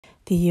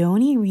The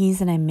only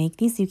reason I make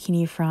these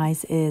zucchini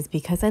fries is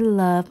because I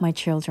love my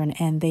children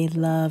and they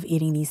love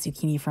eating these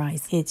zucchini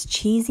fries. It's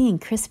cheesy and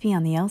crispy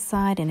on the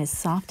outside and it's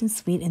soft and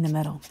sweet in the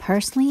middle.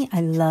 Personally, I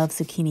love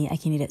zucchini. I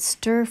can eat it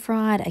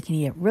stir-fried, I can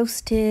eat it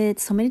roasted,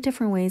 so many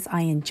different ways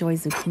I enjoy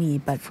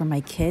zucchini. But for my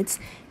kids,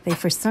 they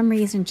for some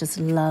reason just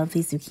love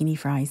these zucchini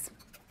fries.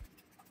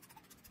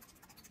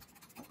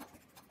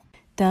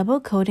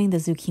 Double coating the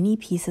zucchini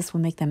pieces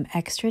will make them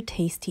extra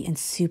tasty and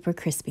super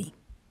crispy.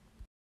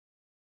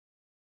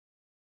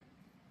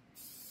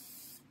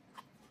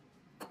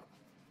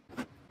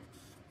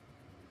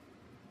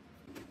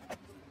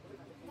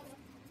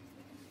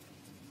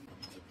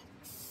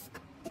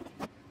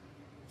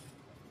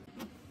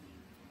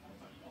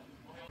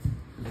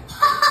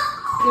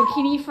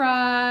 Zucchini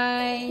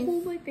fries.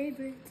 Oh, my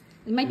favorite.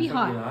 It might be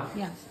hot.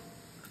 Yes.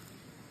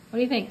 What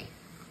do you think?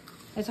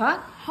 It's hot?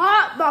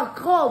 Hot but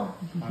cold.